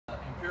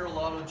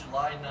Colorado,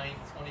 July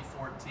 9th,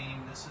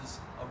 2014. This is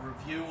a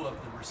review of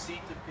the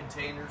receipt of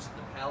containers and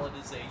the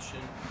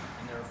palletization,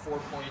 and there are 4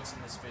 points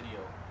in this video.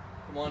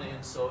 Come on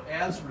in. So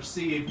as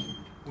received,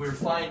 we're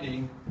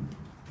finding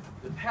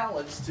the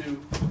pallets to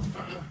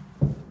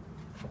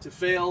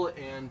fail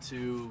and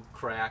to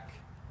crack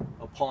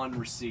upon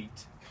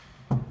receipt.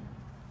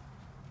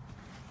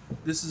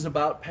 This is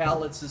about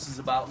pallets, this is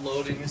about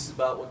loading, this is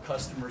about what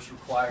customers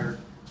require.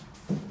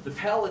 The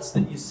pallets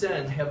that you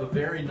send have a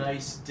very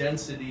nice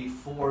density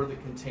for the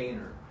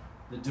container.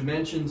 The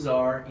dimensions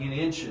are in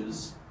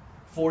inches,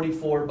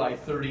 44 by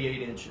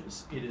 38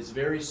 inches. It is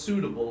very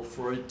suitable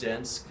for a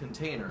dense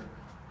container.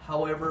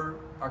 However,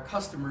 our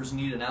customers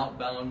need an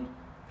outbound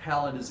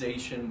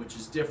palletization which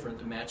is different,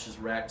 that matches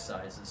rack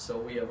sizes. So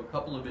we have a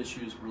couple of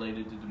issues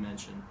related to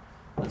dimension.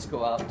 Let's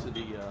go out to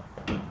the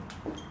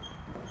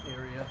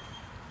area.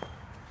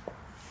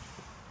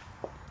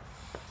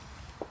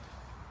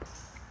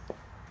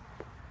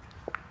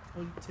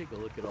 Well, take a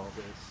look at all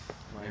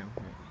this.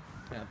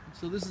 Yeah.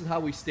 So this is how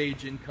we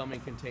stage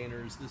incoming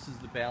containers. This is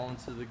the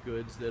balance of the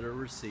goods that are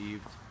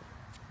received.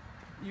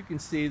 You can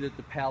see that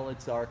the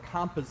pallets are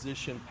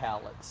composition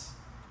pallets,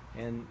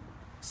 and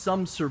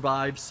some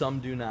survive, some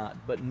do not,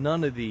 but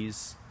none of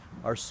these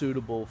are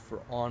suitable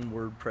for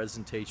onward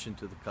presentation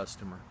to the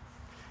customer.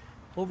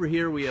 Over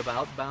here we have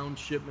outbound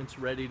shipments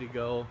ready to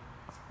go.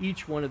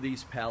 Each one of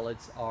these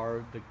pallets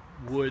are the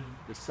wood,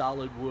 the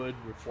solid wood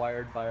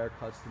required by our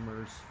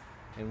customers,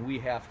 and we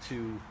have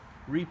to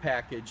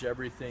repackage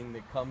everything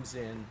that comes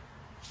in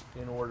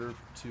order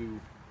to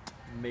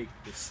make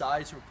the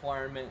size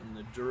requirement and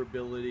the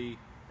durability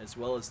as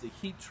well as the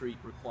heat treat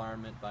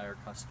requirement by our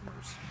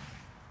customers.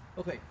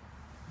 Okay.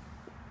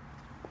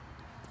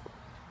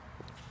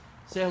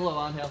 Say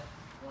hello, Angel.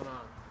 What's going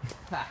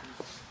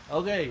on?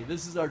 Okay,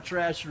 this is our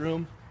trash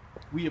room.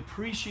 We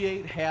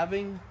appreciate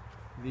having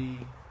the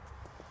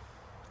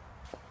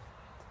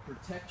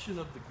protection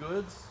of the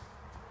goods.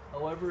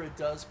 However, it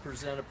does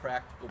present a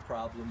practical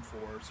problem for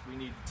us. We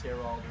need to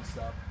tear all this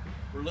up.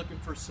 We're looking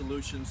for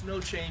solutions. No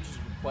changes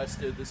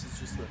requested. This is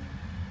just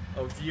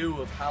a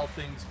view of how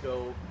things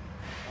go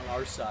on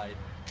our side.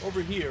 Over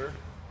here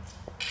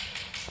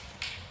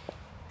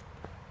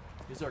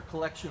is our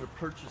collection of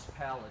purchased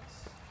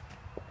pallets.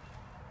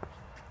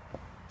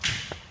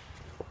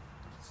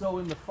 So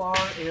in the far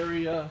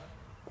area,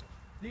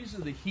 these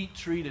are the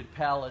heat-treated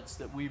pallets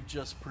that we've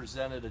just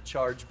presented a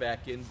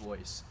chargeback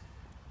invoice.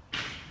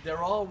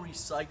 They're all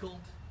recycled,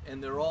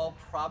 and they're all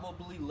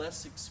probably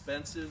less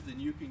expensive than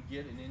you can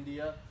get in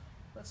India.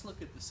 Let's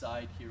look at the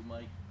side here,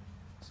 Mike.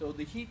 So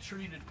the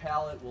heat-treated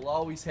pallet will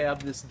always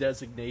have this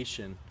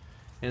designation,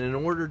 and in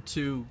order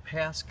to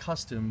pass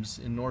customs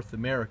in North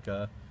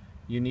America,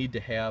 you need to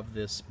have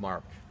this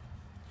mark.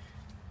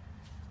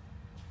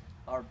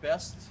 Our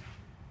best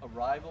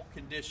arrival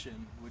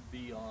condition would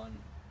be on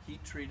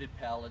heat-treated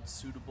pallets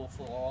suitable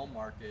for all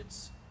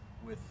markets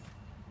with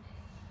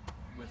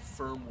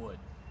firm wood.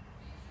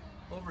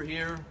 Over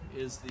here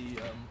is the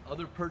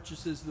other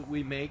purchases that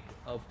we make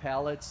of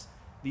pallets.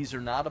 These are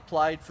not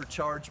applied for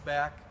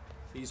chargeback.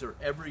 These are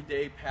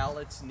everyday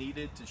pallets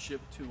needed to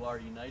ship to our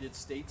United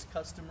States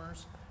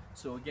customers.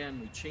 So again,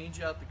 we change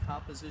out the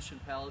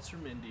composition pallets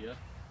from India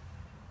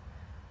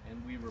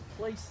and we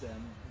replace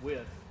them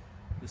with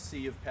the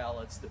sea of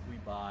pallets that we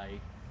buy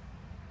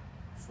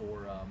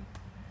for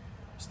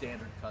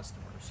standard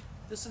customers.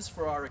 This is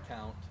for our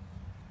account.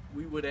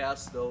 We would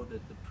ask though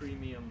that the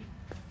premium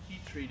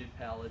heat-treated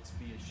pallets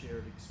be a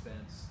shared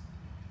expense.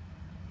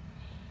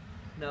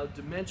 Now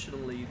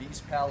dimensionally,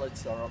 these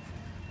pallets are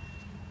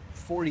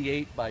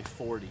 48 by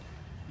 40.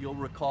 You'll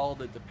recall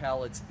that the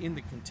pallets in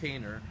the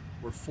container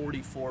were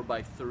 44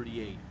 by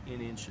 38 in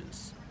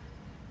inches.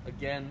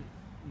 Again,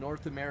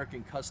 North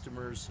American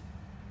customers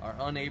are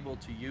unable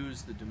to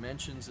use the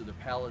dimensions of the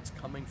pallets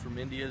coming from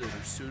India that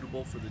are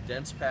suitable for the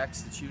dense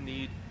packs that you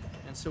need,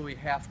 and so we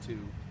have to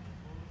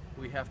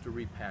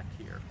repack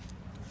here.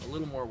 A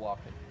little more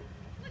walking.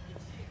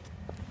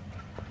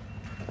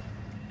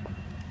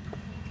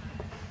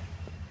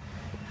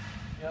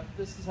 Yep,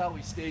 this is how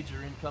we stage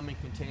our incoming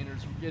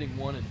containers. We're getting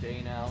one a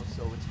day now,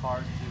 so it's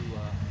hard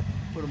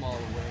to put them all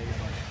away,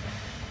 but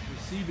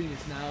receiving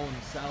is now on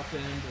the south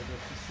end of the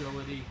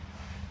facility,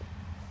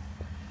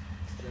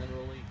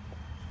 generally.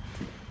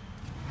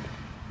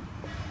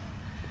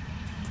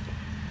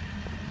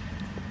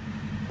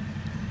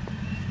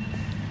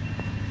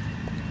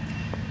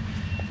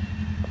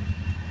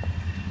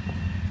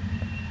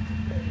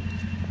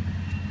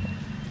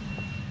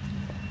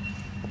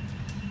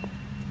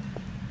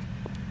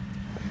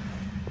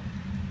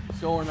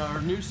 So in our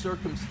new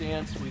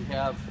circumstance, we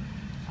have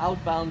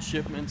outbound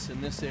shipments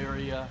in this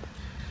area.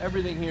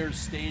 Everything here is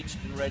staged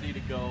and ready to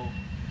go.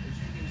 As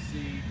you can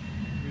see,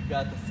 we've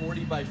got the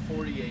 40 by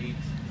 48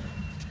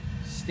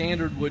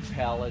 standard wood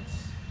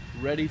pallets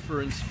ready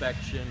for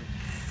inspection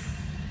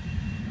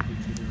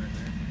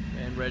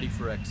and ready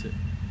for exit.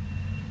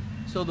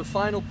 So the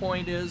final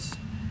point is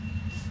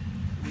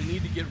we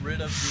need to get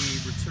rid of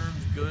the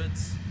returned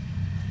goods.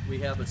 We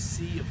have a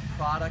sea of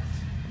product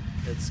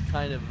that's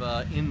kind of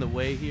in the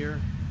way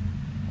here.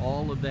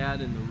 All of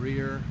that in the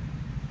rear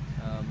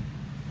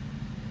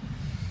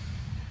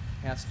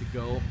has to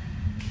go.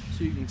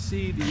 So you can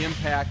see the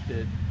impact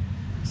that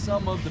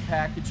some of the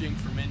packaging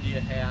from India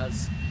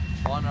has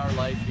on our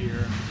life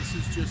here. This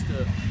is just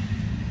a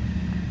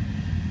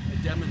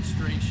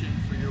demonstration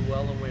for your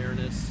well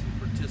awareness and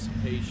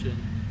participation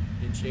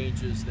in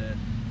changes that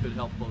could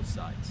help both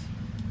sides.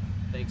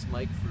 Thanks,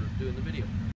 Mike, for doing the video.